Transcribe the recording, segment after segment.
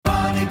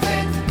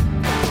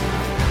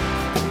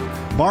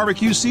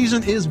Barbecue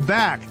season is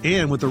back,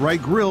 and with the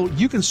right grill,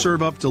 you can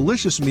serve up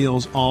delicious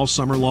meals all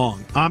summer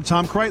long. I'm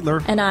Tom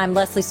Kreitler. And I'm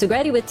Leslie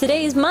Segretti with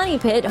today's Money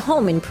Pit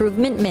Home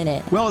Improvement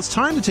Minute. Well, it's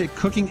time to take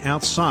cooking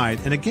outside,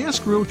 and a gas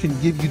grill can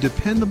give you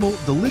dependable,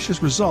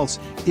 delicious results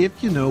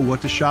if you know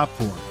what to shop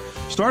for.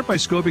 Start by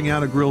scoping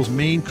out a grill's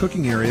main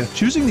cooking area,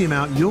 choosing the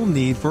amount you'll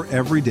need for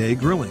everyday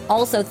grilling.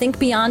 Also, think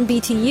beyond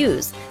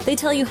BTUs. They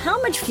tell you how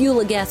much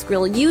fuel a gas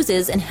grill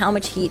uses and how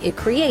much heat it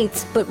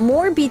creates, but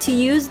more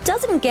BTUs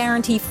doesn't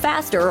guarantee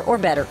faster or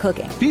better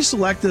cooking. Be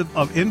selective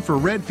of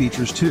infrared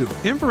features, too.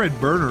 Infrared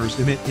burners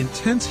emit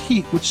intense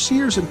heat, which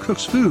sears and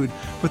cooks food,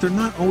 but they're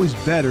not always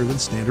better than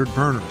standard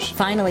burners.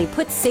 Finally,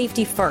 put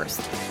safety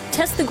first.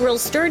 Test the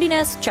grill's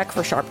sturdiness, check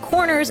for sharp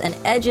corners and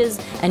edges,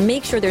 and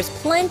make sure there's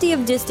plenty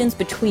of distance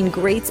between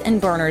grates and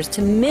burners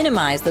to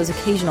minimize those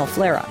occasional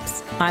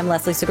flare-ups. I'm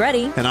Leslie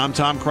Segretti. And I'm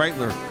Tom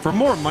Kreitler. For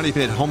more Money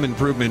Pit home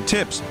improvement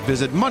tips,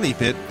 visit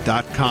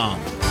MoneyPit.com.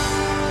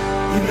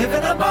 You live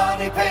in a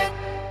money pit.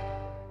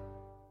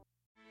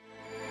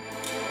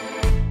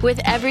 With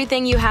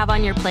everything you have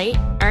on your plate,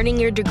 earning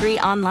your degree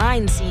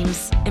online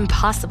seems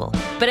impossible.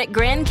 But at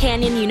Grand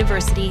Canyon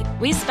University,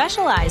 we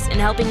specialize in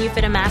helping you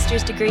fit a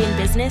master's degree in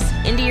business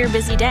into your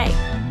busy day.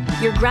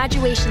 Your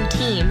graduation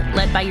team,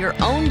 led by your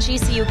own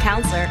GCU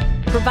counselor,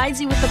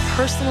 provides you with the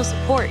personal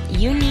support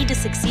you need to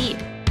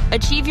succeed.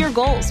 Achieve your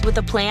goals with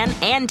a plan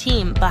and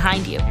team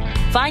behind you.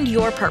 Find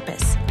your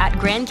purpose at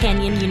Grand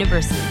Canyon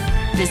University.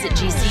 Visit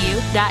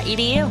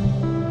gcu.edu.